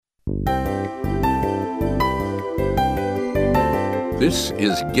This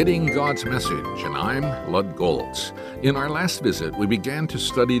is Getting God's Message, and I'm Golz. In our last visit, we began to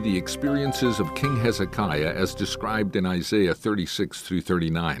study the experiences of King Hezekiah as described in Isaiah 36 through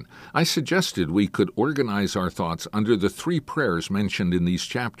 39. I suggested we could organize our thoughts under the three prayers mentioned in these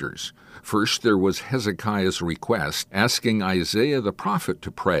chapters. First, there was Hezekiah's request, asking Isaiah the prophet to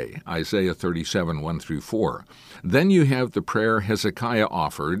pray, Isaiah 37, 1 through 4. Then you have the prayer Hezekiah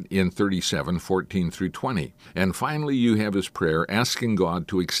offered in 37, 14 through 20. And finally, you have his prayer asking God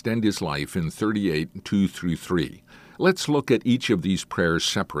to extend his life in 38, 2 through 3. Let's look at each of these prayers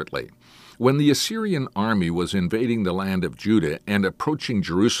separately. When the Assyrian army was invading the land of Judah and approaching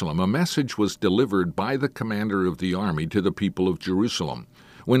Jerusalem, a message was delivered by the commander of the army to the people of Jerusalem.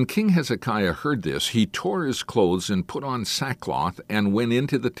 When King Hezekiah heard this, he tore his clothes and put on sackcloth and went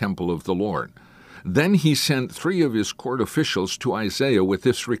into the temple of the Lord. Then he sent 3 of his court officials to Isaiah with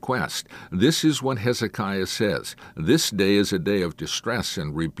this request. This is what Hezekiah says: "This day is a day of distress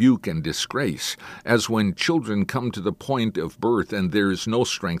and rebuke and disgrace, as when children come to the point of birth and there is no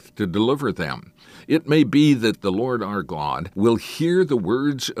strength to deliver them. It may be that the Lord our God will hear the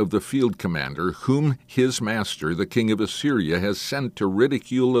words of the field commander, whom his master, the king of Assyria, has sent to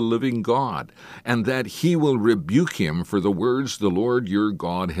ridicule the living God, and that he will rebuke him for the words the Lord your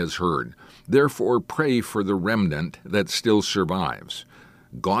God has heard. Therefore pray for the remnant that still survives."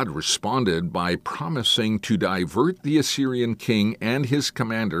 God responded by promising to divert the Assyrian king and his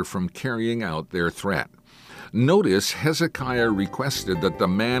commander from carrying out their threat. Notice Hezekiah requested that the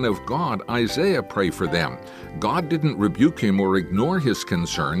man of God, Isaiah, pray for them. God didn't rebuke him or ignore his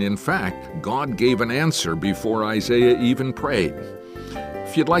concern. In fact, God gave an answer before Isaiah even prayed.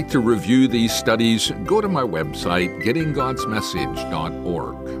 If you'd like to review these studies, go to my website,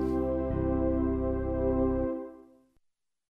 gettinggodsmessage.org.